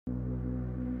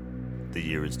The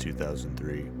year is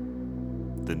 2003.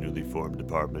 The newly formed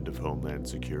Department of Homeland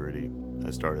Security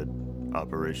has started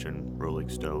Operation Rolling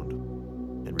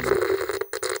Stone. And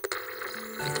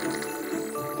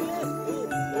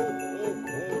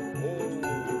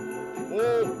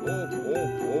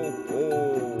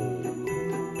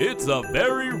It's a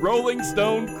very Rolling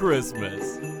Stone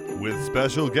Christmas. With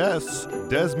special guests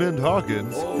Desmond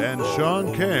Hawkins and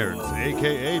Sean Cairns,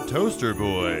 aka Toaster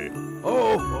Boy.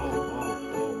 Oh,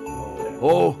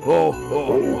 oh, oh,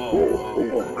 oh,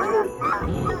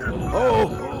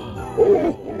 oh,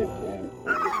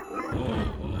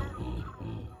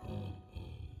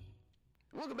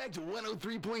 Welcome back to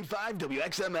 103.5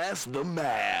 WXMS, The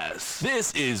Mass.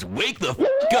 This is Wake the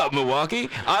Up, Milwaukee.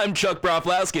 I'm Chuck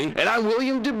Broflowski. And I'm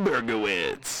William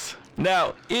DeBergowitz.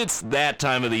 Now, it's that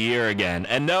time of the year again.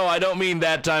 And no, I don't mean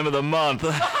that time of the month.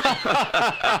 This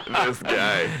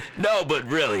guy. No, but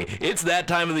really, it's that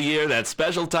time of the year, that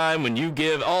special time when you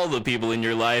give all the people in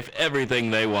your life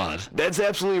everything they want. That's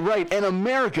absolutely right. And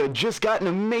America just got an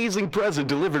amazing present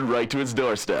delivered right to its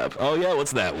doorstep. Oh yeah,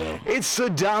 what's that, Will? It's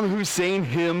Saddam Hussein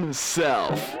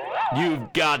himself.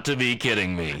 You've got to be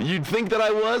kidding me. You'd think that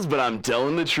I was, but I'm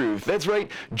telling the truth. That's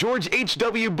right, George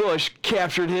H.W. Bush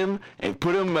captured him and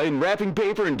put him in wrapping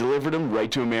paper and delivered him right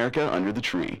to America under the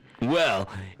tree. Well,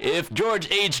 if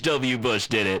George H.W. Bush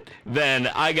did it, then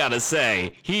I gotta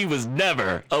say, he was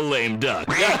never a lame duck.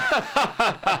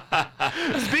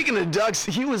 Speaking of ducks,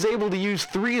 he was able to use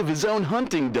 3 of his own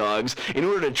hunting dogs in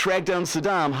order to track down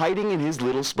Saddam hiding in his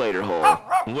little spider hole.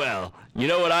 Well, you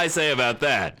know what I say about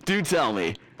that? Do tell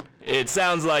me. It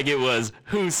sounds like it was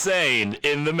Hussein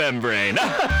in the membrane.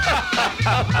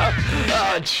 Ah,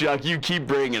 Chuck, you keep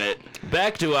bringing it.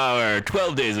 Back to our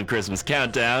 12 Days of Christmas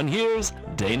countdown. Here's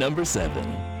day number 7.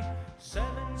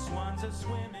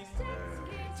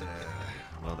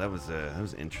 well, that was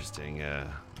interesting.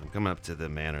 I'm coming up to the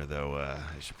manor, though. I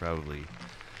should probably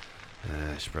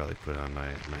put on my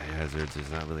hazards.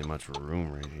 There's not really much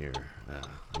room right here.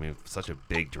 I mean, such a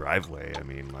big driveway. I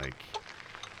mean, like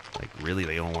really,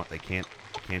 they can't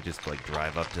just like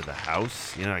drive up to the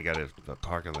house. You know, I gotta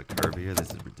park on the curb here.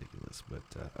 This is ridiculous. But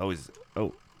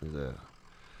there's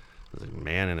a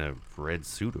man in a red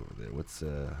suit over there. What's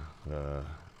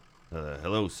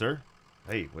hello, sir?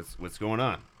 Hey, what's going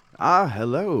on? Ah,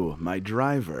 hello, my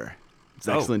driver. It's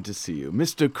excellent to see you.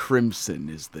 Mr. Crimson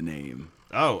is the name.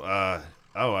 I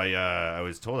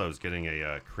was told I was getting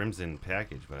a crimson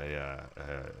package, but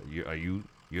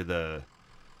you're the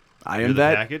I You're am the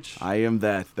that. package? I am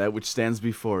that which stands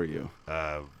before you.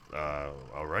 all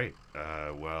right.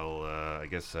 I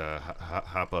guess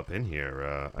hop up in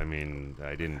here. I mean,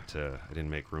 I didn't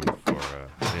make room for. I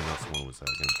didn't know someone was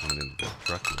gonna come into the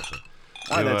truck here.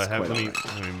 But, That's quite let me all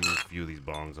right. move a few of these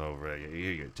bongs over. Here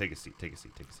you go. Take a seat.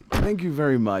 Thank you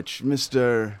very much,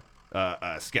 Mr.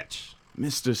 Sketch.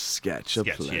 Mr. Sketch. A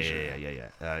Sketch. pleasure.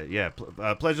 Yeah.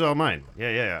 Pleasure's all mine.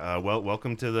 Yeah.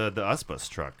 Welcome to the Usbus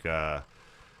truck. What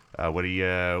are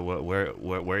you?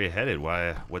 Where are you headed?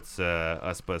 What's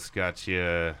Usbus got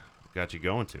you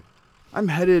going to? I'm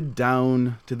headed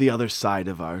down to the other side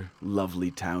of our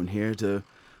lovely town here to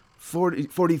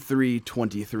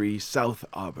 4323 South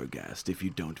Arbogast, if you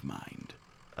don't mind.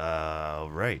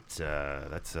 Right.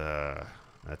 That's a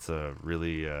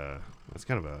really that's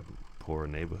kind of a poor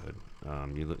neighborhood.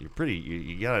 You're pretty.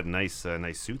 You got a nice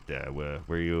suit there.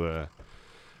 Where you?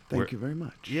 Thank you very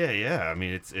much. Yeah. I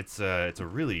mean, it's a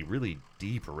really, really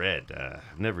deep red.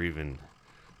 I've never even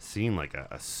seen like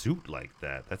a suit like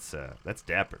that. That's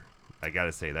dapper. I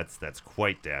gotta say, that's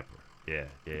quite dapper. Yeah.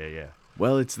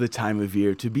 Well, it's the time of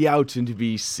year to be out and to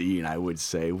be seen, I would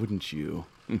say, wouldn't you?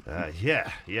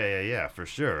 Yeah, for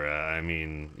sure. I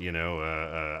mean, you know,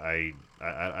 I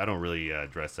don't really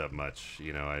dress up much.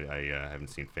 You know, I haven't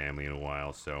seen family in a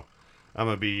while, so I'm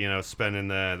gonna be, you know, spending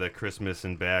the Christmas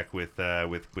and back with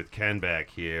Ken back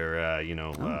here.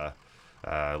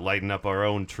 Lighting up our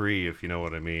own tree, if you know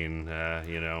what I mean.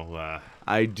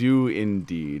 I do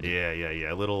indeed.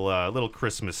 Yeah. A little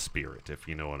Christmas spirit, if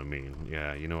you know what I mean.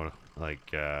 Yeah, you know,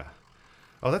 like.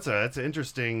 That's an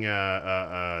interesting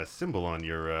symbol on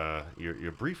your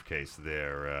briefcase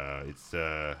there.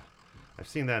 I've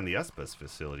seen that in the Usbus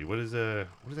facility. What does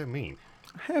that mean?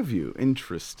 Have you?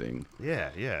 Interesting.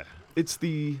 Yeah. It's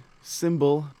the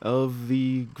symbol of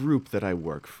the group that I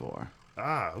work for.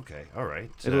 Ah, okay, all right.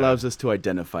 It allows us to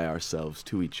identify ourselves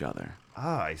to each other.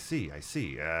 Ah, I see.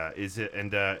 Is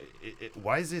it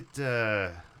why is it?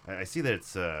 I see that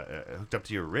it's hooked up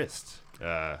to your wrist.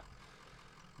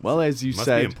 Well, as you must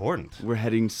said, be important. we're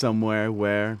heading somewhere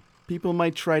where people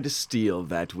might try to steal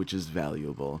that which is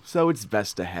valuable, so it's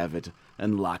best to have it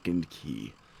and lock and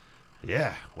key.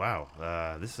 Yeah. Wow.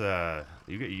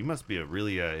 You must be a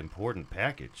really important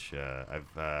package. I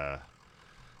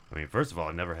mean, first of all,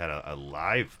 I never had a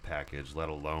live package, let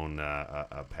alone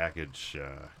a package.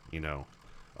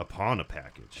 Upon a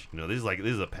package. This is like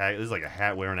a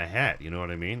hat wearing a hat. You know what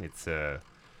I mean? It's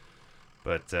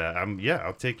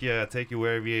I'll take you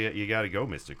wherever you got to go,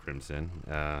 Mr. Crimson.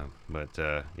 I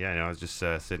was just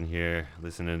sitting here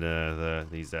listening to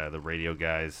the radio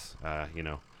guys.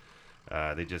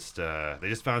 They just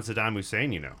found Saddam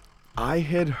Hussein. I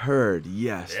had heard,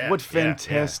 yes. Yeah, What yeah,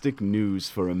 fantastic news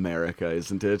for America,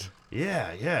 isn't it?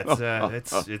 Yeah.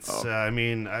 It's. I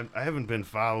mean, I haven't been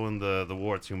following the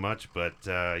war too much, but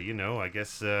I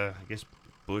guess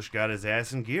Bush got his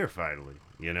ass in gear finally.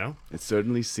 It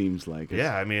certainly seems like it.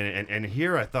 Yeah, I mean, and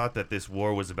here I thought that this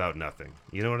war was about nothing.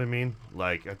 You know what I mean?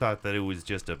 Like, I thought that it was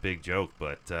just a big joke,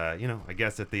 but, I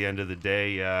guess at the end of the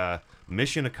day,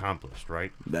 mission accomplished,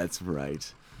 right? That's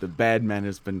right. The bad man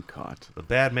has been caught. The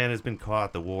bad man has been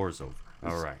caught, the war's over.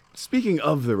 All right. Speaking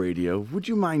of the radio, would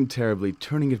you mind terribly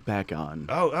turning it back on?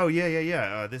 Oh,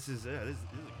 yeah. This is a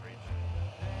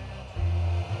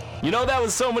great That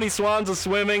was so many swans a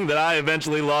swimming that I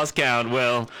eventually lost count,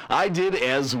 Will. I did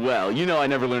as well. I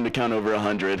never learned to count over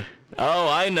 100. Oh,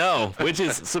 I know, which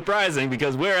is surprising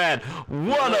because we're at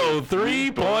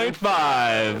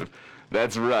 103.5.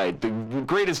 That's right, the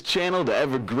greatest channel to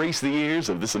ever grace the ears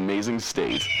of this amazing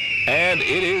state. And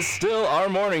it is still our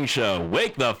morning show,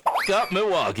 Wake the F*** Up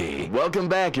Milwaukee. Welcome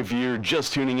back if you're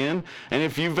just tuning in. And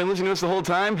if you've been listening to us the whole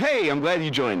time, hey, I'm glad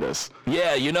you joined us.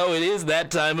 Yeah, it is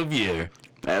that time of year.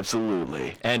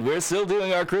 Absolutely. And we're still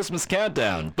doing our Christmas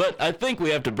countdown, but I think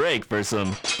we have to break for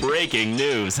some breaking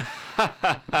news.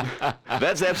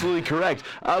 That's absolutely correct.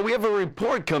 We have a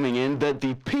report coming in that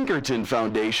the Pinkerton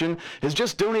Foundation has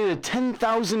just donated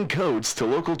 10,000 coats to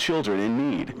local children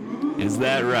in need. Is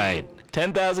that right?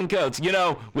 10,000 coats.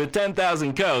 With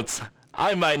 10,000 coats,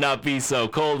 I might not be so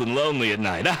cold and lonely at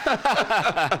night.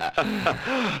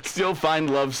 Still find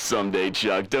love someday,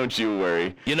 Chuck. Don't you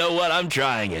worry. You know what? I'm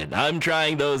trying it. I'm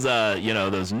trying those,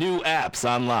 those new apps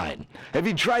online. Have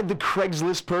you tried the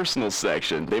Craigslist personal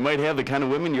section? They might have the kind of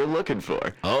women you're looking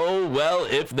for. Oh, well,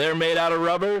 if they're made out of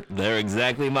rubber, they're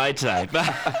exactly my type.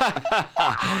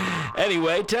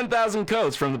 Anyway, 10,000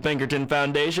 coats from the Pinkerton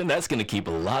Foundation. That's going to keep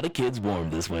a lot of kids warm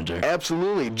this winter.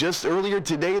 Absolutely. Just earlier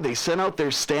today, they sent out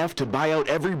their staff to buy out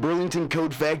every Burlington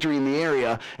coat factory in the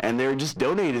area, and they're just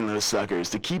donating those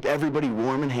suckers to keep everybody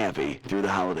warm and happy through the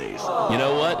holidays. You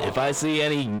know what? If I see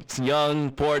any young,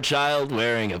 poor child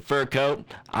wearing a fur coat,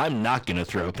 I'm not going to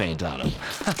throw paint on him.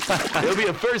 It'll be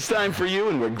a first time for you,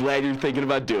 and we're glad you're thinking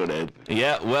about doing it.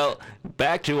 Yeah, well,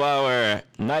 back to our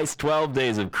nice 12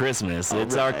 days of Christmas.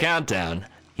 It's our countdown.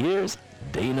 Here's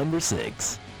day number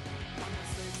 6.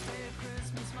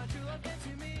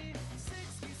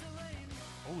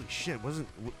 Holy shit!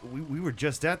 We were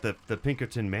just at the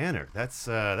Pinkerton Manor? That's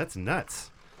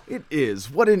nuts. It is.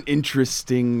 What an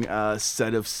interesting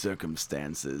set of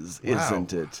circumstances,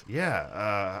 isn't it?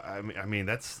 Yeah. I mean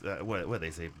that's what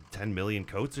they say, 10 million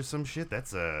coats or some shit.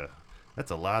 That's a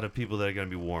lot of people that are gonna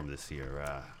be warm this year.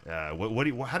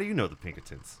 How do you know the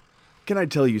Pinkertons? Can I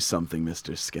tell you something,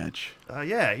 Mr. Sketch?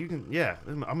 Yeah, you can. Yeah,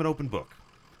 I'm an open book.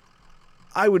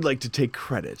 I would like to take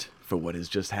credit for what has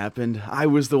just happened. I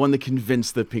was the one that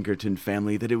convinced the Pinkerton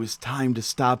family that it was time to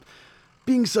stop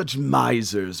being such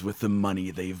misers with the money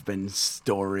they've been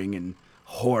storing and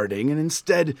hoarding, and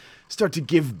instead start to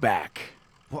give back.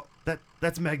 Well,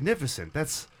 that's magnificent.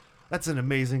 That's an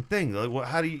amazing thing. Like,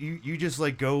 how do you just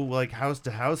go house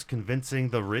to house convincing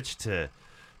the rich to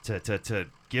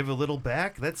give a little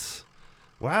back? That's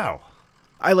wow.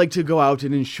 I like to go out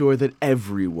and ensure that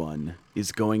everyone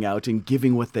is going out and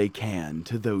giving what they can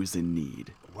to those in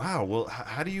need. Wow. Well,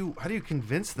 how do you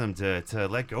convince them to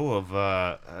let go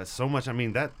of so much? I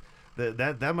mean, that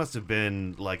must have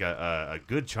been like a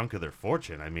good chunk of their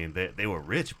fortune. I mean, they were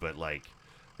rich, but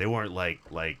they weren't like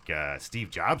Steve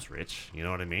Jobs rich. You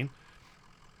know what I mean?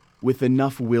 With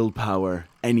enough willpower,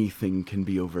 anything can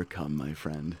be overcome, my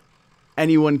friend.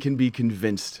 Anyone can be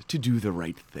convinced to do the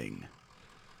right thing.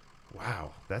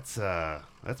 Wow, that's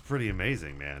pretty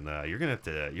amazing, man. You're gonna have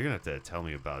to tell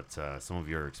me about some of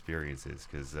your experiences,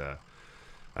 because I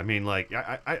mean,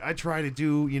 I try to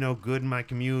do good in my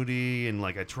community, and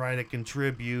I try to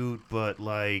contribute, but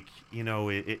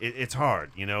it's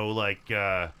hard,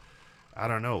 I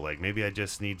don't know, maybe I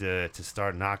just need to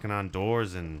start knocking on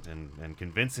doors and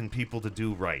convincing people to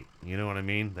do right. You know what I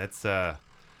mean? It's a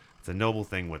noble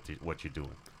thing what you're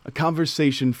doing. A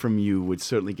conversation from you would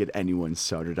certainly get anyone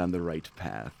started on the right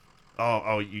path.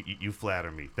 Oh, you flatter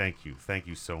me. Thank you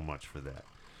so much for that.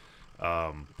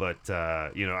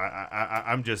 But you know,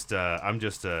 I'm just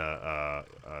a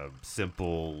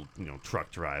simple, you know,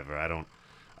 truck driver.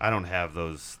 I don't have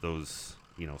those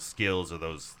you know, skills or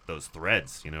those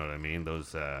threads. You know what I mean?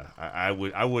 Those I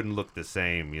wouldn't look the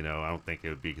same. You know, I don't think it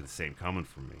would be the same coming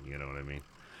from me. You know what I mean?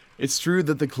 It's true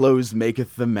that the clothes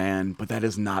maketh the man, but that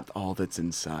is not all that's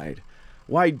inside.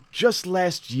 Why, just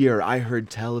last year I heard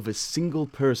tell of a single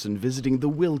person visiting the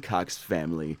Wilcox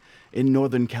family in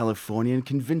Northern California and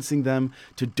convincing them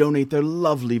to donate their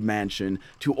lovely mansion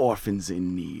to orphans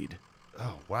in need.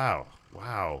 Oh wow.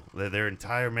 Their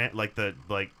entire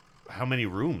how many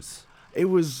rooms? It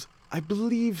was, I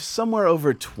believe, somewhere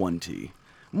over 20.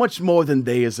 Much more than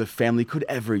they as a family could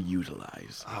ever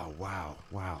utilize. Oh wow.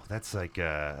 That's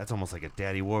almost like a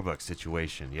Daddy Warbucks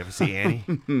situation. You ever see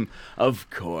Annie? Of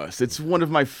course, it's one of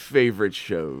my favorite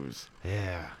shows.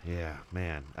 Yeah,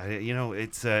 man. You know,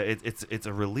 it's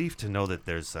a relief to know that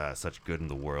there's such good in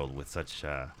the world with such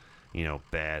you know,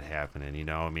 bad happening. You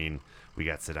know, I mean, we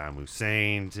got Saddam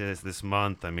Hussein this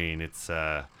month. I mean, it's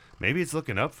maybe it's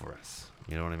looking up for us.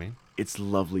 You know what I mean? It's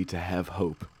lovely to have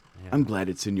hope. Yeah. I'm glad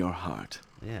it's in your heart.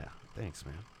 Yeah, thanks,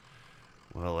 man.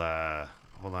 Well,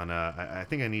 hold on. I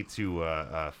think I need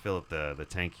to fill up the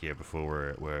tank here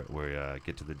before we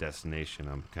get to the destination.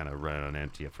 I'm kind of running on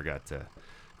empty. I forgot to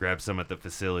grab some at the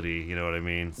facility. You know what I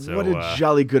mean? So, what a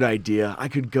jolly good idea. I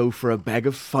could go for a bag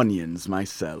of Funyuns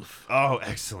myself. Oh,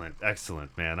 excellent,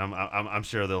 man. I'm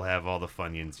sure they'll have all the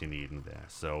Funyuns you need in there.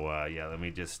 So yeah, let me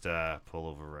just pull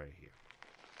over right here.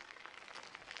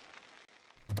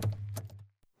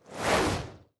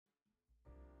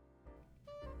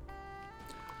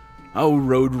 Oh,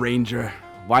 Road Ranger,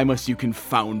 why must you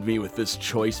confound me with this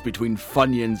choice between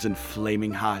Funyuns and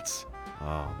Flaming Hots?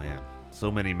 Oh man, so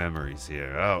many memories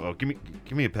here. Oh, give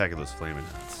me a pack of those Flaming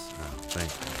Hots. Oh, thank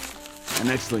you.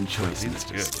 An excellent choice, These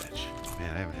Mr. are good. Sketch.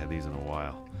 Man, I haven't had these in a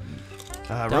while.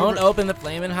 Don't open the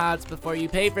Flamin' Hots before you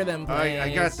pay for them,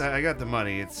 please. I got the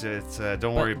money. It's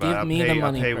don't worry about it.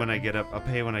 I'll pay when I get up. I'll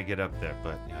pay when I get up there.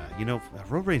 But you know,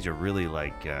 Road Ranger really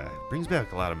brings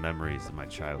back a lot of memories of my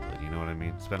childhood. You know what I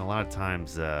mean? Spent a lot of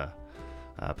times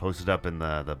posted up in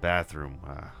the bathroom.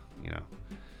 You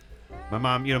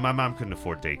know, my mom couldn't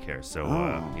afford daycare, so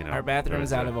you know, our bathroom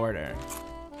is out of order.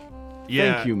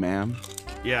 Yeah. Thank you, ma'am.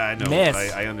 Yeah, I know. Miss.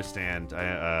 I understand.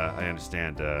 I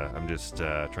understand. I'm just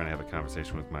trying to have a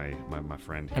conversation with my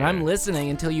friend here. And I'm listening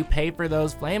until you pay for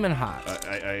those Flamin' Hots.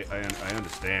 I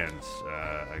understand.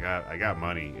 I got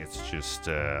money. It's just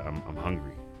I'm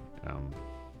hungry.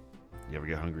 You ever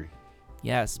get hungry?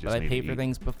 Yes, but I need pay to for eat.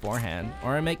 things beforehand.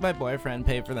 Or I make my boyfriend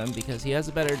pay for them because he has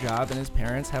a better job and his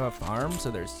parents have a farm, so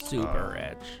they're super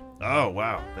rich. Oh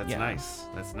wow, that's Yeah. nice.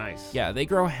 That's nice. Yeah, they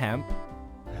grow hemp.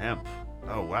 Hemp.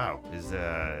 Oh wow. Is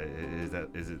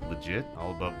it legit?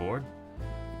 All above board?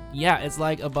 Yeah, it's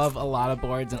like above a lot of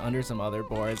boards and under some other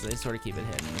boards. They sort of keep it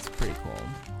hidden. It's pretty cool.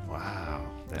 Wow,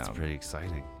 that's No. pretty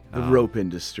exciting. The rope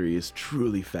industry is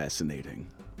truly fascinating.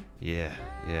 Yeah.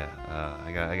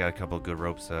 I got a couple of good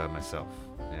ropes myself.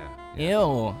 Yeah.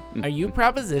 Ew. Are you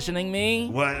propositioning me?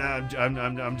 What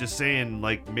I'm just saying,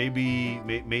 like maybe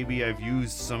I've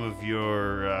used some of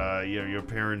your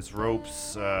parents'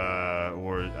 ropes, or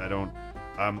I don't.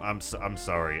 I'm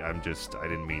sorry. I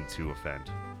didn't mean to offend.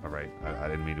 All right, I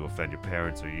didn't mean to offend your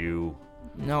parents or you.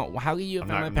 No, how can you I'm offend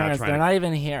not- my I'm not parents? trying They're to- not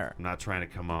even here. I'm not trying to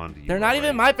come on to you. They're not all even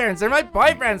right? my parents. They're my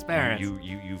boyfriend's parents.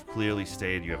 You've clearly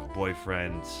stated you have a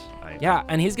boyfriend. Yeah,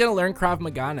 and he's gonna learn Krav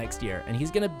Maga next year, and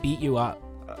he's gonna beat you up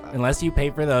unless you pay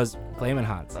for those Flamin'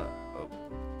 Hots.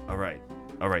 All right.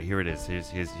 Here it is.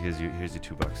 Here's your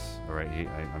 $2. All right.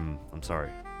 I'm sorry.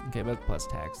 Okay, but plus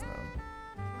tax though.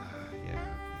 Yeah.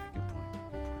 Good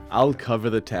point. I'll cover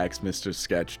the tax, Mr.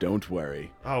 Sketch, don't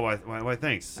worry. Oh, why?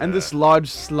 Thanks. And this large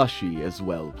slushy as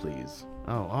well, please.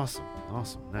 Oh, awesome.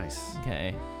 Nice.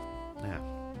 Okay. Yeah.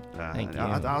 Thank you.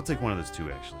 I'll take one of those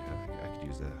two, actually. I could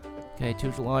use that. Okay,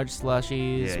 2 large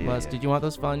slushies. Yeah, plus, yeah. did you want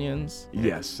those Funyuns?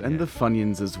 Yes, and yeah. the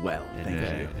Funyuns as well. And, Thank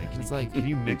Okay. you. It's like Can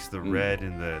you mix the red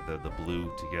and the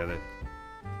blue together?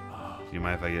 Do you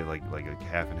mind if I get like a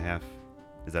half and half?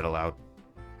 Is that allowed?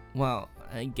 well,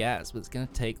 I guess, but it's gonna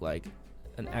take like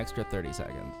an extra 30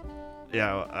 seconds.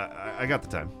 Yeah, I got the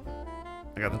time.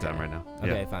 I got the Okay. time right now.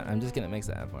 Okay, fine. I'm just gonna mix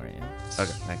that for you. Yeah.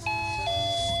 Okay, thanks.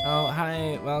 Oh,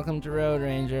 hi. Welcome to Road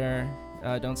Ranger.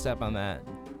 Don't step on that.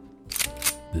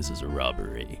 This is a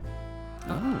robbery.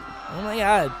 Oh my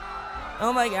god.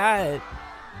 Oh my god.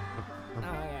 Oh my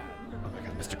god. Oh my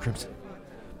God, Mr. Crimson.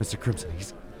 Mr. Crimson.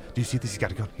 Do you see this? He's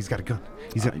got a gun. He's got a gun.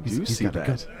 I do see got a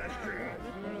gun.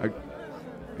 that.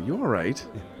 Are you all right?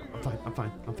 Yeah, I'm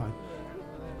fine.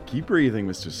 Keep breathing,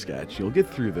 Mr. Sketch. You'll get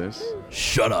through this.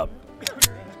 Shut up.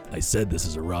 I said this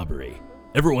is a robbery.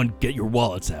 Everyone, get your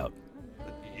wallets out.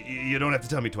 You don't have to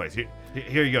tell me twice.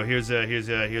 Here you go. Here's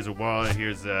a wallet.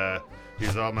 Here's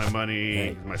all my money,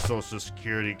 Hey. my social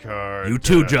security card. You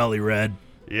too, Jolly Red.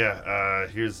 Yeah.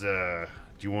 Here's. Do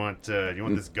you want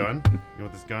this gun? You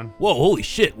want this gun? Whoa, holy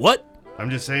shit, what? I'm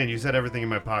just saying. You said everything in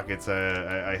my pockets.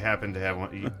 I happen to have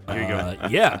one. Here you go.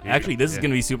 Yeah, actually, this is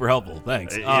going to be super helpful.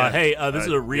 Thanks. Hey, this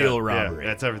is a real robbery.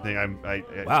 Yeah, that's everything.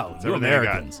 Wow, it's you everything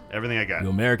Americans. I got. Everything I got. You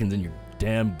Americans and your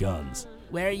damn guns.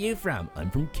 Where are you from? I'm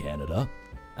from Canada.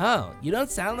 Oh, you don't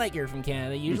sound like you're from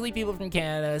Canada. Usually people from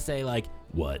Canada say like,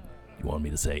 What? You want me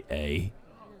to say A?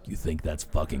 You think that's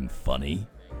fucking funny?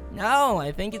 no,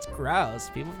 I think it's gross.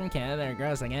 People from Canada are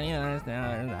gross. I can't even understand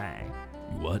what they're saying.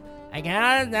 You what? I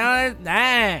can't understand what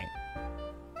they're saying.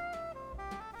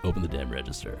 Open the damn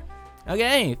register.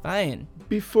 Okay, fine.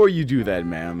 Before you do that,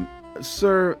 ma'am,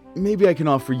 sir, maybe I can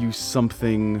offer you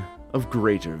something of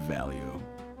greater value.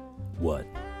 What?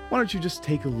 Why don't you just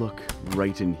take a look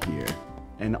right in here,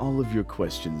 and all of your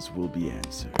questions will be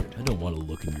answered. I don't want to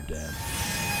look in your damn...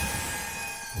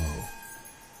 Whoa.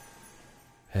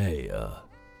 Hey,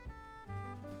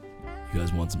 you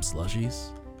guys want some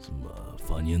slushies? Some,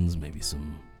 Funyuns? Maybe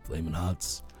some Flamin'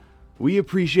 Hots? We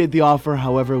appreciate the offer,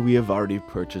 however, we have already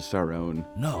purchased our own.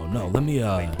 No, let me,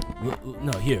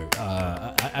 no, here,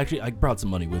 I brought some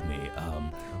money with me.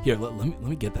 Here, let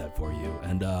me get that for you.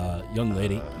 And, young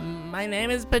lady... My name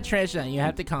is Patricia. You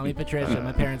have to call me Patricia.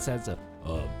 My parents said so.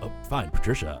 Fine,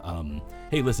 Patricia.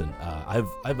 Hey, listen, I've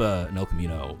an El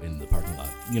Camino in the parking lot.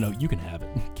 You know, you can have it.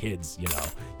 Kids, you know,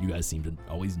 you guys seem to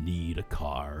always need a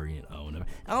car, you know. And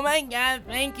Oh my God,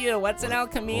 thank you. What's an El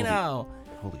Camino?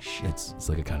 Holy shit. it's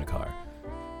like a kind of car.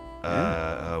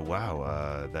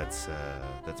 Wow. That's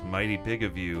mighty big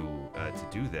of you to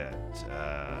do that.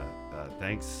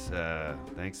 Thanks,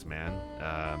 man.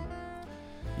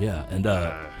 Yeah, and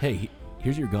hey,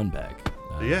 here's your gun back.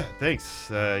 Yeah, thanks.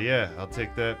 Yeah, I'll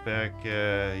take that back. Do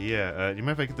you mind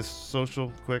if I get the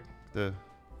social quick?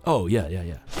 Oh yeah.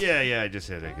 Yeah. I just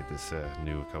had to get this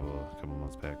new a couple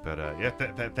months back. But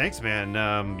thanks, man.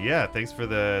 Thanks for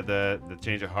the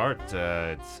change of heart.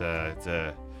 It's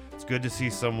good to see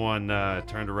someone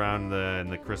turned around in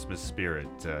the Christmas spirit.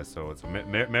 So it's a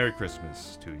Merry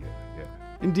Christmas to you. Yeah.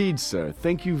 Indeed, sir.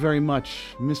 Thank you very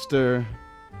much, Mr.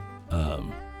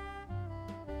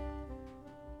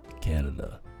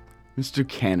 Canada. Mr.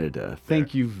 Canada.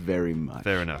 Thank you very much.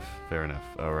 Fair enough.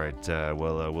 All right.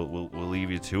 We'll leave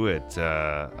you to it.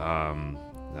 Wow.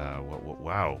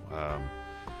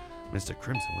 Mr.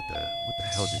 Crimson, what the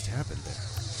hell just happened there?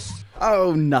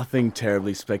 Oh, nothing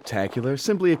terribly spectacular.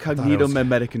 Simply a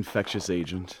cognito-memetic infectious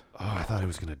agent. Oh, I thought I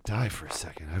was gonna die for a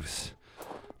second.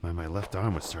 My left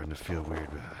arm was starting to feel weird.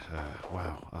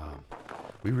 Wow.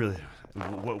 We really.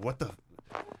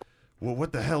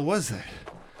 What the hell was that?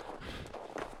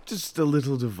 Just a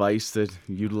little device that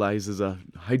utilizes a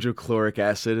hydrochloric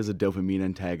acid as a dopamine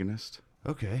antagonist.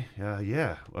 Okay.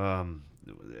 Yeah.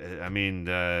 I mean,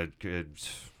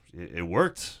 it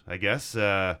worked, I guess.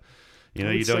 You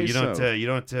don't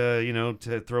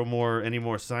throw any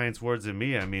more science words at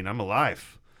me. I mean, I'm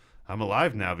alive. I'm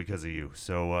alive now because of you.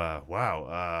 So,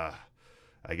 wow.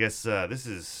 I guess this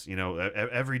is,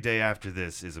 every day after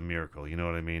this is a miracle. You know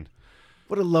what I mean?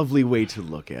 What a lovely way to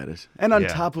look at it. And on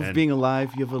top of being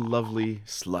alive, you have a lovely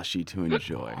slushy to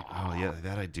enjoy. Oh yeah,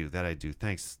 that I do.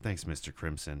 Thanks, Mr.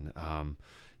 Crimson.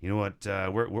 You know what?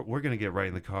 We're gonna get right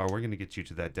in the car. We're gonna get you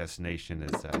to that destination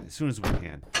as soon as we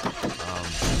can.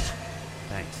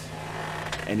 Thanks.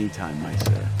 Anytime, my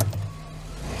sir.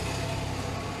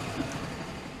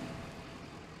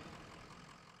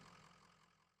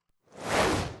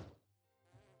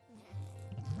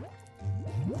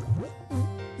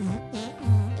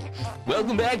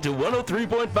 Welcome back to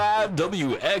 103.5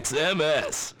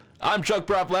 WXMS. I'm Chuck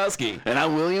Proplowski. And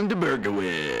I'm William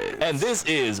DeBergowitz. And this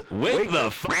is Wake the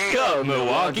Fuck Up,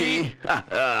 Milwaukee.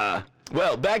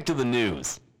 Well, back to the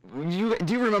news. Do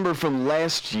you remember from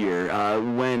last year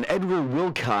when Edward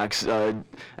Wilcox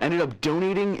ended up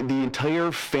donating the entire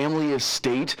family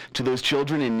estate to those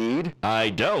children in need? I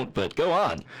don't, but go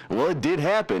on. Well, it did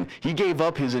happen. He gave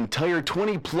up his entire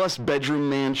 20-plus bedroom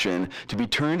mansion to be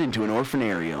turned into an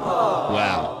orphanarium.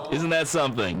 Wow, isn't that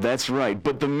something? That's right,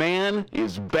 but the man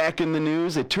is back in the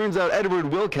news. It turns out Edward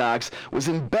Wilcox was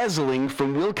embezzling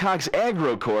from Wilcox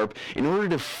AgroCorp in order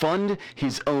to fund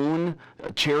his own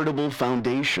charitable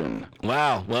foundation.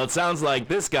 Wow, well, it sounds like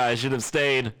this guy should have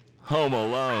stayed home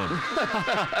alone.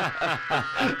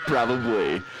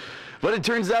 Probably. But it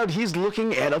turns out he's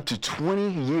looking at up to 20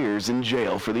 years in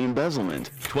jail for the embezzlement.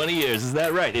 20 years, is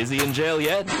that right? Is he in jail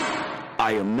yet?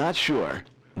 I am not sure.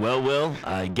 Well, Will,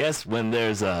 I guess when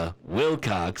there's a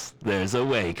Wilcox, there's a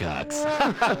Waycox.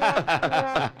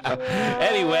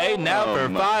 Anyway, now for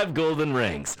 5 golden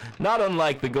rings. Not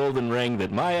unlike the golden ring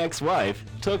that my ex-wife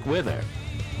took with her.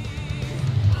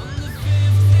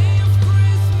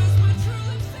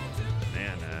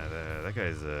 Man, that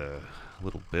guy's a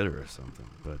little bitter or something.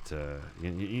 But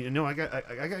you know, I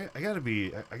gotta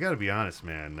be honest,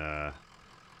 man.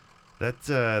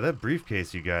 That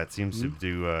briefcase you got seems to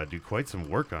do quite some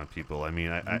work on people. I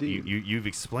mean, you've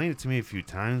explained it to me a few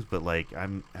times, but like I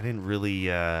didn't really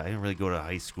go to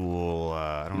high school.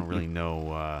 I don't really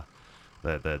know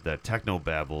the techno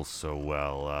babble so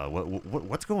well.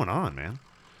 What's going on, man?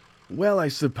 Well, I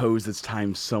suppose it's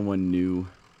time someone knew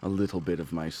a little bit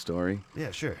of my story. Yeah,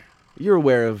 sure. You're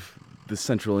aware of the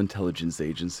Central Intelligence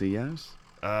Agency, yes?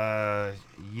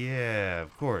 Yeah,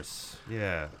 of course.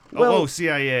 Yeah. Well,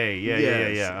 CIA. Yeah.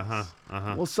 yes.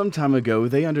 Uh-huh. Well, some time ago,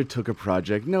 they undertook a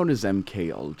project known as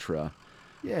MK Ultra.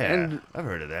 Yeah, and I've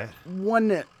heard of that.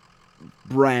 One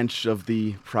branch of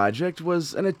the project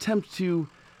was an attempt to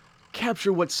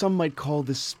capture what some might call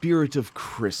the spirit of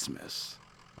Christmas.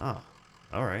 Oh,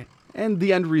 all right. And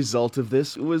the end result of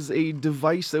this was a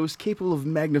device that was capable of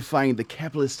magnifying the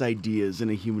capitalist ideas in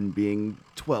a human being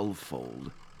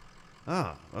 12-fold.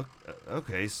 Oh,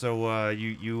 okay. So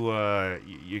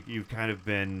you've kind of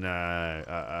been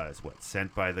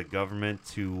sent by the government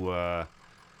to I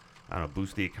don't know,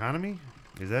 boost the economy?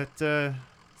 Is that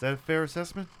a fair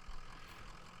assessment?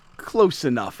 Close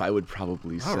enough, I would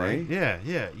probably say. All right. Yeah.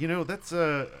 You know, that's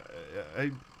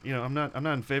I'm not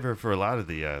in favor for a lot of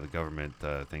the government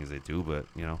things they do, but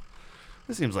you know,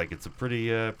 this seems like it's a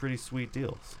pretty sweet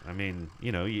deal. I mean,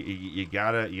 you know, you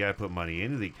gotta put money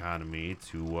into the economy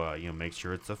to make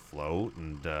sure it's afloat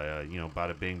and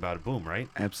bada bing, bada boom, right?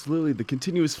 Absolutely. The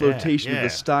continuous flotation of the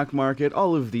stock market,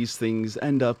 all of these things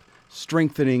end up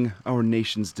strengthening our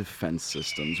nation's defense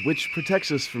systems, which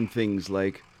protects us from things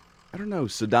like, I don't know,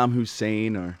 Saddam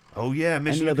Hussein or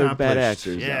mission any other bad accomplished.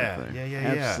 actors out there. Yeah.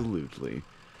 Absolutely.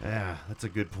 Yeah, that's a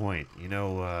good point.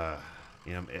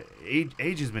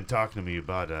 Age has been talking to me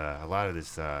about a lot of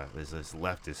this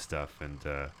leftist stuff, and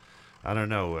I don't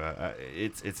know.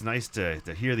 It's nice to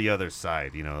hear the other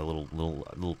side. You know, a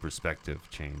little perspective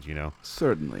change. You know,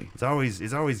 Certainly. it's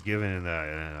always given in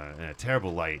a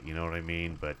terrible light. You know what I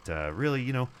mean? But really,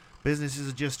 you know, businesses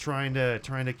are just trying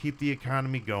to keep the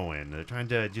economy going. They're trying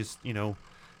to just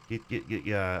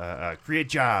create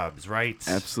jobs, right?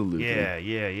 Absolutely.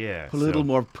 Yeah. Put a little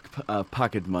more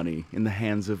pocket money in the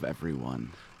hands of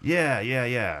everyone. Yeah.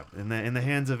 In the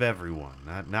hands of everyone,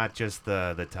 not just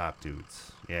the top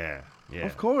dudes. Yeah.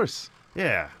 Of course.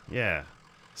 Yeah.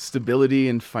 Stability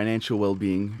and financial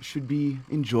well-being should be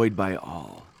enjoyed by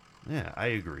all. Yeah, I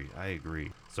agree.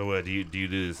 So, do you do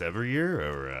this every year,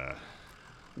 or?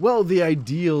 Well, the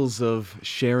ideals of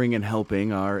sharing and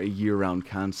helping are a year-round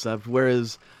concept,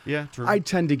 whereas Yeah, true. I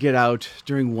tend to get out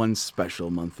during one special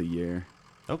month a year.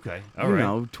 Okay. You All right.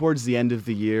 know, towards the end of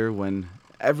the year when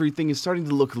everything is starting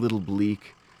to look a little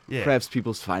bleak. Yeah. Perhaps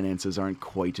people's finances aren't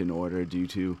quite in order due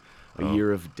to a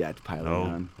year of debt piling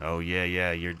on. Oh,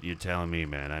 yeah. You're telling me,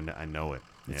 man. I know it.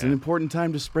 It's an important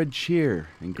time to spread cheer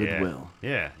and goodwill.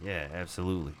 Yeah,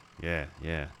 absolutely. Yeah.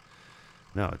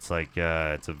 No, it's like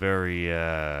it's a very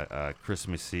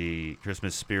Christmas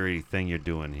spirity thing you're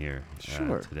doing here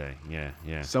today.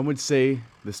 Yeah. Some would say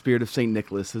the spirit of St.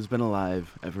 Nicholas has been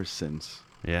alive ever since.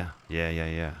 Yeah.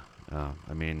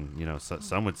 I mean, you know,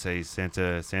 some would say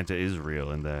Santa is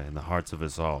real in the hearts of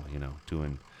us all. You know,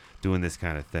 doing this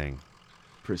kind of thing.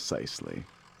 Precisely.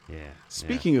 Yeah.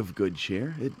 Speaking of good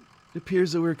cheer, it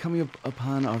appears that we're coming up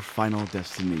upon our final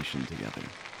destination together.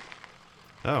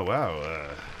 Oh wow!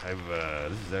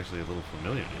 This is actually a little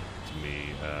familiar to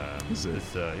me. Is it?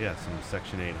 Some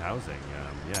Section 8 housing.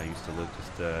 I used to live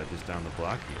just down the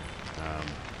block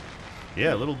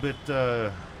here. A little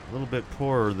bit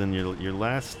poorer than your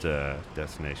last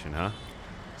destination, huh?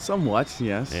 Somewhat,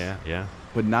 yes. Yeah.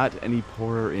 But not any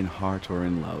poorer in heart or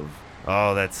in love.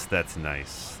 Oh, that's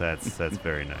nice. That's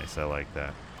very nice. I like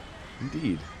that.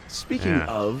 Indeed. Speaking Yeah.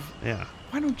 of, Yeah.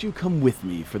 why don't you come with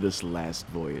me for this last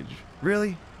voyage?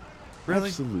 Really?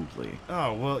 Absolutely.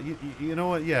 Oh well, you know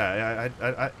what? Yeah,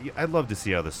 I'd love to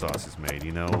see how the sauce is made.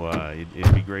 You know,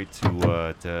 it'd be great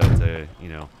to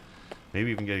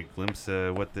maybe even get a glimpse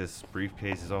of what this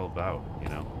briefcase is all about. You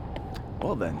know.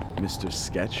 Well then, Mr.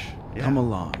 Sketch, Yeah. come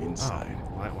along inside.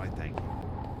 Oh, why? Thank you.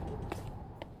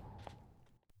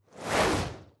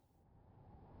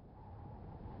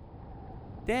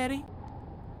 Daddy,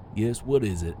 Yes, what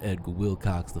is it, Edgar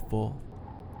Wilcox IV?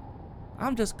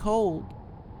 I'm just cold.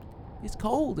 It's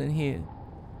cold in here.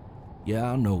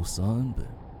 Yeah, I know, son, but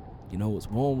it's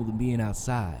warmer than being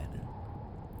outside. And,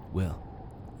 well,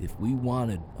 if we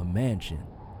wanted a mansion,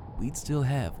 we'd still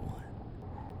have one.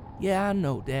 Yeah, I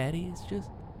know, Daddy. It's just,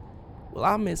 well,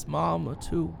 I miss Mama,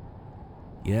 too.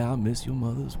 Yeah, I miss your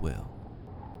mother as well.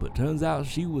 But turns out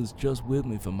she was just with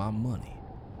me for my money.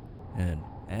 And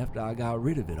after I got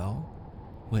rid of it all,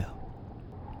 well,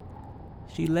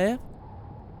 She left?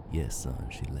 yes, son,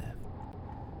 she left.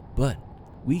 But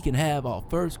we can have our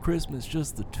first Christmas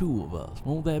just the two of us.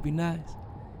 Won't that be nice?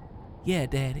 Yeah,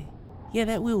 Daddy. Yeah,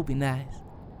 that will be nice.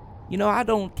 I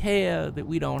don't care that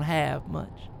we don't have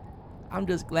much. I'm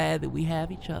just glad that we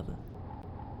have each other.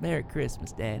 Merry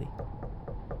Christmas, Daddy.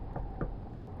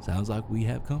 Sounds like we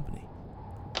have company.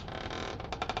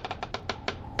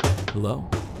 Hello?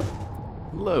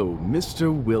 Hello,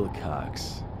 Mr.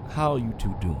 Wilcox. How are you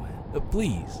two doing?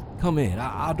 Please, come in.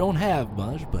 I don't have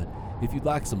much, but if you'd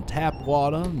like some tap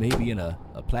water, maybe in a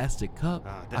plastic cup,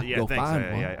 I can go thanks.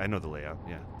 find one. Yeah, I know the layout.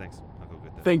 Yeah, thanks. I'll go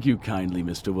get that. Thank you kindly,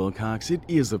 Mr. Wilcox. It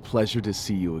is a pleasure to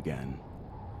see you again.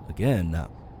 Again, now,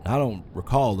 I don't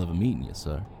recall ever meeting you,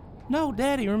 sir. No,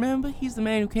 Daddy, remember? He's the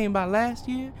man who came by last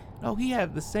year. Oh, he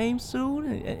had the same suit,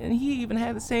 and he even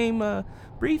had the same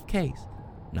briefcase.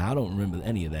 Now, I don't remember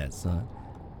any of that, son.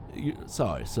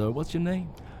 Sorry, sir, what's your name?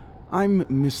 I'm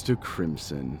Mr.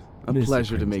 Crimson. A Mr.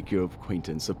 pleasure to Crimson. make your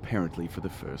acquaintance, apparently for the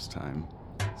first time.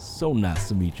 So nice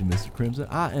to meet you, Mr. Crimson.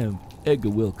 I am Edgar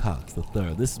Wilcox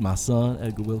III. This is my son,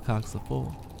 Edgar Wilcox IV.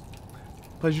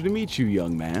 Pleasure to meet you,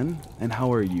 young man. And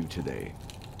how are you today?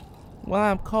 Well,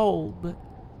 I'm cold, but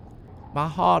my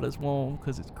heart is warm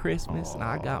because it's Christmas and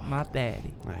I got my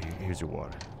daddy. Here's your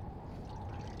water.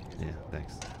 Yeah,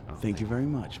 thanks. Oh, Thank you very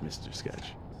much, Mr.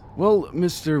 Sketch. Well,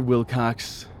 Mr.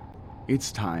 Wilcox,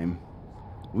 it's time.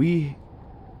 We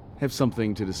have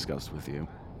something to discuss with you.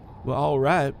 Well, all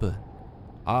right, but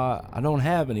I don't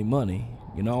have any money.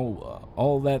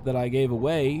 All that I gave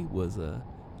away was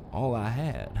all I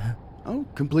had. Oh,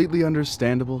 completely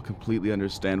understandable, completely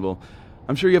understandable.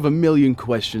 I'm sure you have a million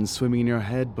questions swimming in your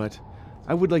head, but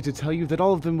I would like to tell you that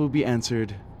all of them will be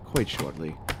answered quite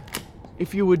shortly.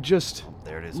 If you would just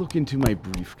there it is. look into my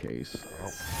briefcase.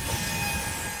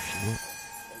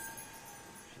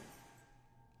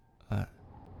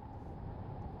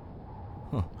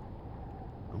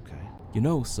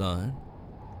 Okay. Son,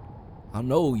 I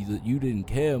know that you didn't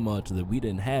care much that we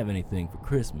didn't have anything for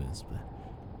Christmas, but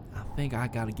I think I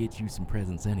gotta get you some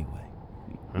presents anyway.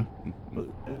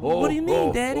 What do you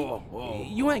mean, Daddy?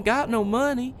 You ain't got no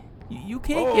money. You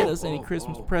can't get us any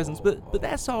Christmas presents, but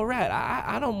that's all right.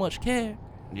 I don't much care.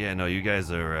 Yeah, no, you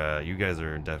guys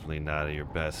are definitely not at your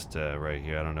best right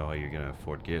here. I don't know how you're gonna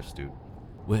afford gifts, dude.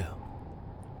 Well,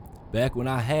 back when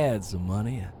I had some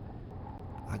money,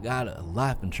 I got a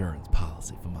life insurance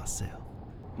policy for myself.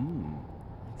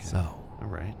 Okay. So, All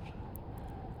right.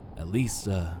 at least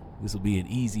this will be an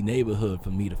easy neighborhood for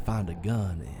me to find a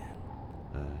gun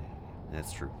in.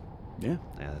 That's true. Yeah.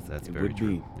 Yeah, that's It very would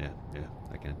true. be. Yeah,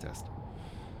 I can attest.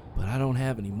 But I don't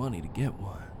have any money to get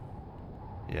one.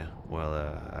 Yeah. Well,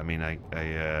 I mean, I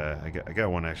got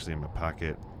one actually in my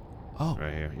pocket Oh,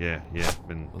 right here. Yeah.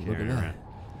 Been well, look carrying at it that. around.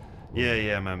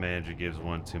 Yeah. My manager gives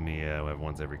one to me. I have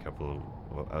ones every couple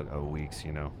of weeks.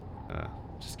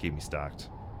 Just keep me stocked.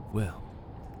 Well,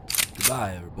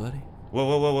 goodbye, everybody.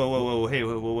 Whoa! Hey,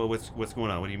 what's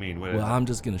going on? What do you mean? What, Well, I'm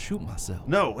just gonna shoot myself.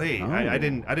 No, hey, Oh. I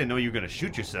didn't know you were gonna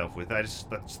shoot yourself with. I just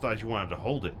thought you wanted to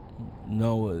hold it.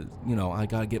 No, I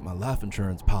gotta get my life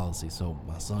insurance policy so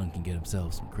my son can get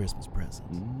himself some Christmas presents.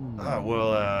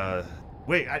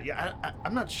 Wait,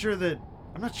 I'm not sure that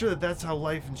that's how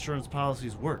life insurance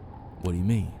policies work. What do you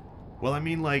mean? Well, I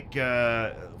mean, like,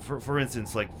 for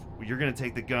instance, like, you're gonna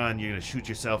take the gun, you're gonna shoot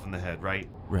yourself in the head, right?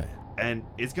 Right. And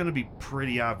it's gonna be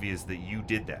pretty obvious that you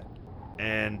did that.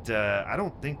 And I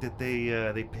don't think that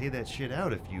they pay that shit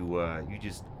out if you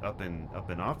just up and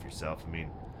off yourself. I mean,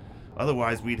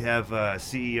 otherwise we'd have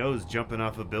CEOs jumping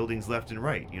off of buildings left and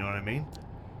right. You know what I mean?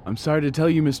 I'm sorry to tell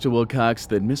you, Mr. Wilcox,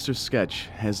 that Mr. Sketch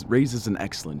raises an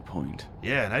excellent point.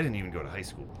 Yeah, and I didn't even go to high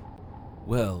school.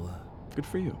 Well, Good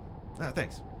for you. Ah,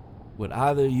 thanks. would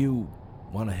either of you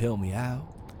want to help me out?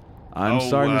 I'm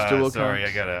sorry, Mr. Wilcox. Sorry,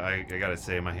 I gotta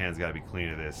say my hands gotta be clean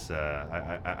of this.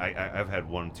 I've had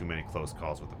one too many close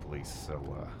calls with the police, so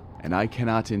And I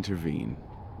cannot intervene.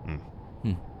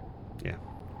 yeah.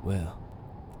 Well,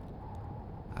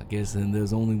 I guess then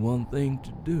there's only one thing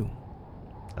to do,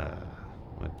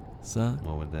 son.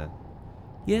 What would that?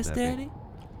 Yes, That'd be- Daddy?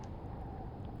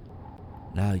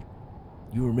 Now,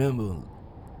 you remember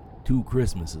 2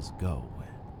 Christmases ago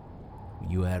when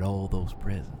you had all those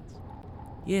presents,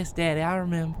 Yes, Daddy, I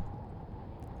remember.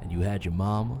 and you had your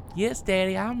mama, Yes,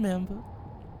 Daddy, I remember.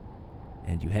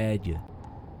 And you had your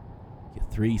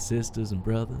 3 sisters and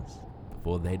brothers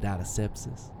before they died of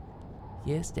sepsis.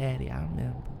 Yes, Daddy, I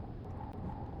remember.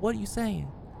 What are you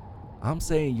saying? I'm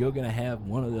saying you're gonna have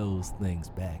one of those things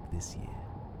back this year.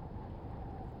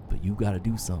 But you gotta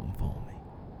do something for me.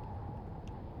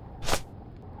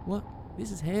 What?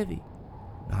 This is heavy.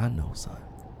 I know, son.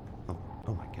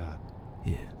 Oh my God.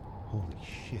 Yeah. Holy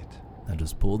shit. Now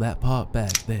just pull that part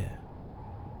back there.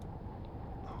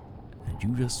 And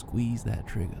you just squeeze that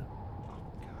trigger.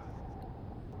 Oh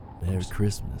God. Merry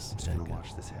Christmas, I'm just gonna Edgar.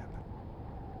 watch this happen.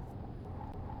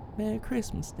 Merry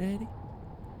Christmas, Daddy.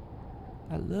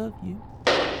 I love you.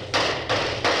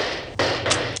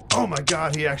 Oh my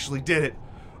God, he actually did it.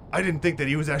 I didn't think that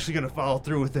he was actually going to follow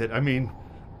through with it. I mean,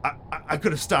 I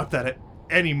could have stopped that at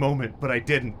any moment, but I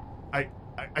didn't.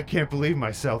 I can't believe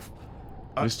myself.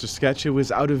 Mr. Sketch, it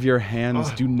was out of your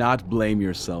hands. Do not blame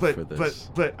yourself for this.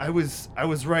 But I was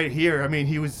right here. I mean,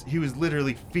 he was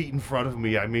literally feet in front of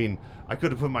me. I mean, I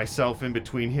could have put myself in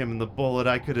between him and the bullet.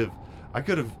 I could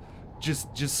have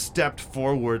just stepped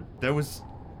forward. There was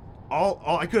all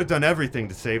I could have done everything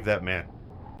to save that man.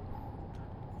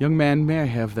 Young man, may I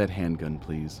have that handgun,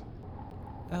 please?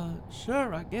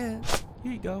 Sure, I guess.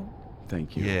 Here you go.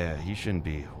 Thank you. Yeah, he shouldn't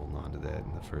be holding on to that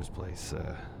in the first place.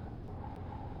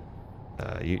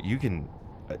 You can.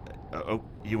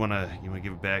 You wanna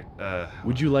give it back?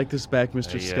 Would you like this back,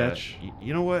 Mr. Sketch?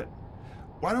 You know what?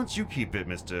 Why don't you keep it,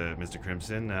 Mr.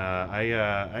 Crimson? I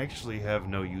actually have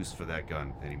no use for that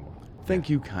gun anymore. Thank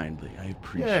you kindly. I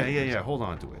appreciate it. Yeah. Hold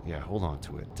on to it. Yeah, hold on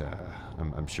to it.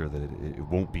 I'm sure that it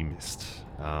won't be missed.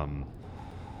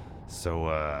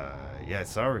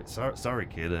 Sorry,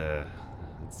 kid.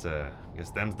 It's I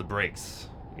guess them's the breaks.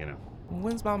 You know.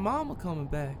 When's my mama coming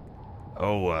back?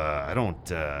 Oh, I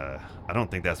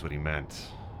don't think that's what he meant.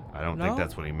 I don't think No?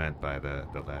 that's what he meant by the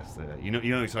last. You know,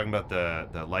 he's talking about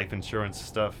the life insurance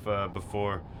stuff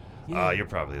before. Yeah. You're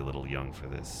probably a little young for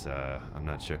this. I'm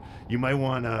not sure. You might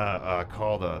want to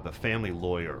call the family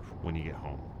lawyer when you get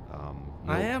home.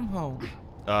 I am home.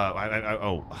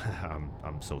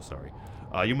 I'm so sorry.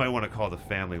 You might want to call the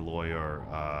family lawyer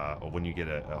when you get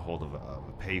a hold of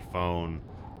a pay phone,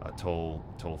 a toll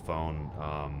phone.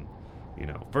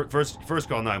 First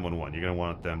call 911. You're gonna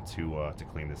want them to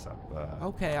clean this up.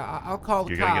 Okay, I'll call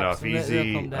the You're cops. gonna get off and they'll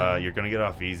easy. come down. You're gonna get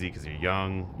off easy because you're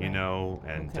young, you Right. know,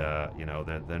 and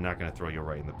Okay. they're not gonna throw you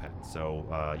right in the pen.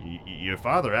 So your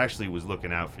father actually was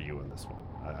looking out for you in this one.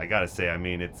 I gotta say, I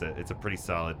mean, it's a pretty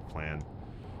solid plan,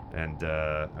 and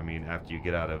I mean, after you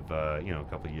get out of a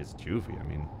couple of years of juvie, I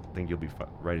mean, I think you'll be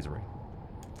right as rain.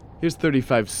 Here's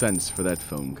 35 cents for that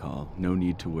phone call. No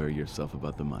need to worry yourself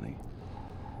about the money.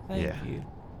 Thank Yeah. you.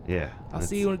 Yeah. I'll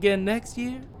see you again next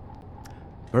year.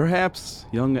 Perhaps,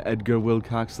 young Edgar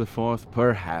Wilcox IV,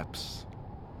 perhaps.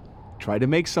 Try to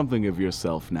make something of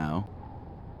yourself now.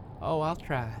 Oh, I'll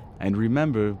try. And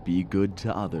remember, be good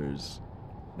to others.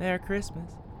 Merry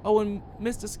Christmas. Oh, and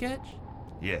Mr. Sketch,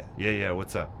 Yeah.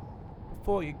 What's up?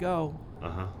 before you go,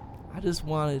 I just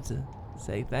wanted to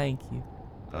say thank you.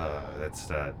 That's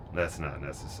not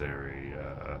necessary.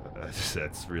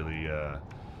 That's really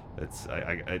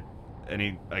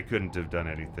I couldn't have done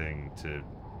anything to.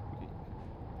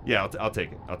 Yeah, I'll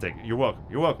take it. You're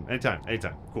welcome. Anytime.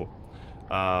 Cool.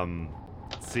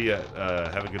 See ya.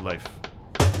 Have a good life,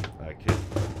 kid.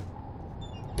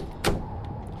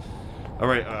 All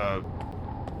right.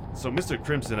 So Mr.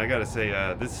 Crimson, I gotta say,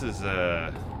 this is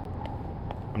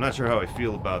I'm not sure how I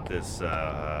feel about this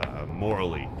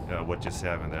morally, what just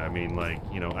happened there. I mean,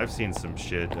 I've seen some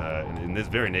shit in this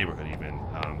very neighborhood even,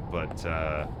 but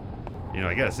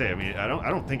I gotta say, I mean, I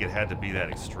don't think it had to be that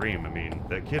extreme. I mean,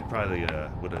 that kid probably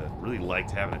would have really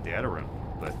liked having a dad around,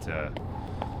 but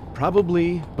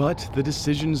Probably, but the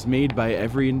decisions made by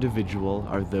every individual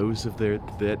are those of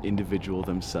that individual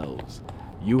themselves.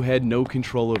 You had no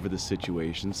control over the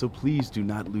situation, so please do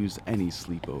not lose any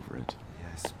sleep over it.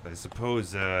 yes, I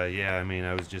suppose, I mean,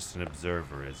 I was just an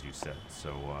observer, as you said,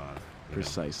 so,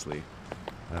 Precisely.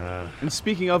 Uh, And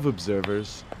speaking of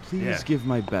observers, please Yeah. give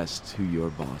my best to your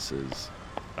bosses.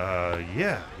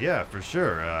 yeah, for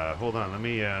sure. Hold on, let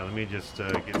me just get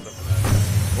something out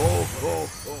of Oh,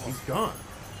 he's gone.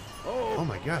 Oh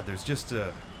my God, there's just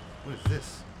what is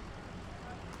this?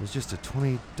 There's just a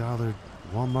 $20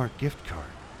 Walmart gift card.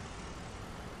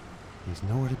 He's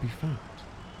nowhere to be found.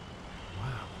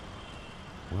 Wow.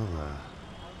 Well,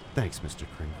 thanks, Mr.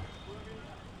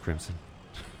 Crimson.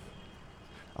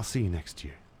 I'll see you next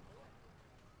year.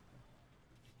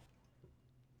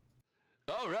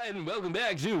 All right, and welcome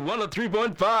back to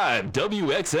 103.5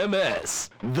 WXMS.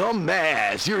 The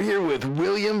Mass. You're here with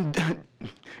William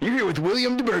You're here with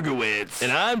William DeBergowitz.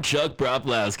 And I'm Chuck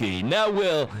Broplowski. Now,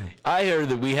 Will, I heard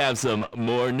that we have some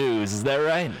more news. Is that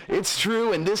right? It's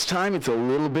true, and this time it's a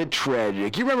little bit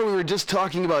tragic. You remember we were just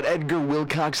talking about Edgar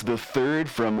Wilcox III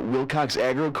from Wilcox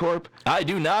AgroCorp? I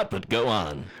do not, but go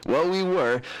on. Well, we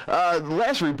were.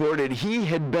 Last reported he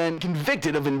had been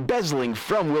convicted of embezzling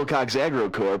from Wilcox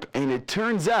AgroCorp, and it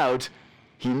turns out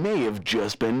he may have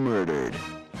just been murdered.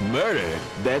 Murder?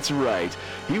 That's right.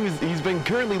 He's been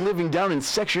currently living down in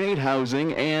Section 8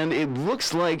 housing, and it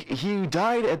looks like he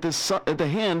died at the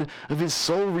hand of his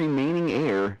sole remaining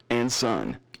heir and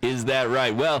son. Is that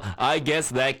right? Well, I guess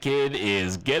that kid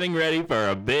is getting ready for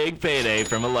a big payday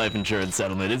from a life insurance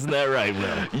settlement. Isn't that right,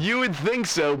 Will? You would think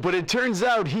so, but it turns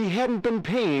out he hadn't been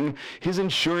paying his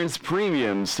insurance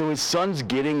premiums, so his son's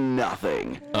getting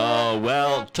nothing. Oh,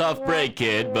 well, tough break,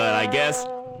 kid, but I guess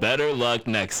better luck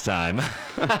next time.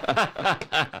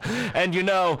 And you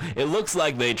know, it looks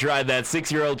like they tried that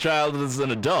 6-year-old child as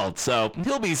an adult, so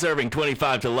he'll be serving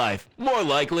 25 to life. More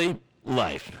likely,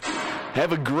 life.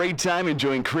 Have a great time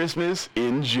enjoying Christmas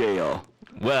in jail.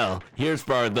 Well, here's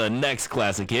for the next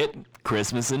classic hit,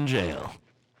 Christmas in Jail.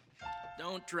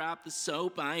 Don't drop the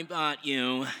soap I bought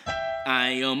you.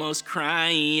 I almost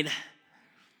cried.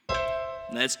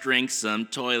 Let's drink some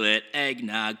toilet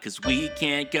eggnog, 'cause we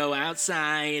can't go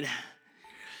outside.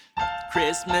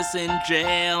 Christmas in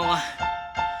jail.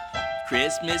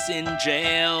 Christmas in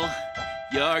jail.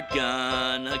 You're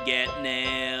gonna get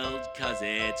nailed, 'cause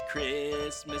it's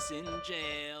Christmas in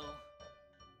jail.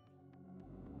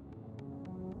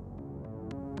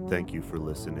 Thank you for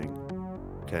listening.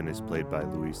 Ken is played by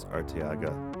Luis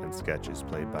Arteaga, and Sketch is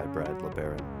played by Brad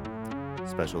LeBaron.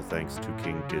 Special thanks to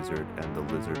King Gizzard and the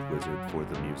Lizard Wizard for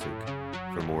the music.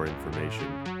 For more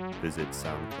information, visit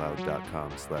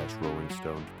soundcloud.com/Rolling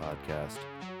Stoned Podcast.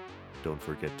 Don't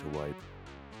forget to wipe.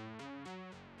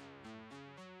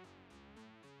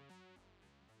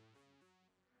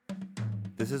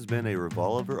 This has been a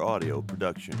Revolver Audio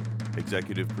production.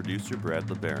 Executive producer Brad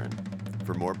LeBaron.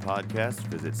 For more podcasts,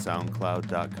 visit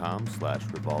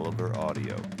soundcloud.com/Revolver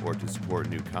Audio, or to support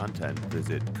new content,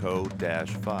 visit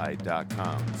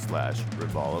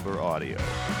ko-fi.com/Revolver Audio.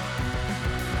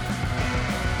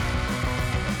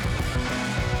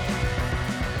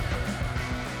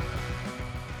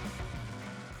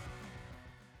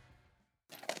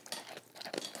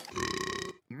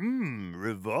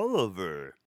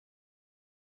 Revolver.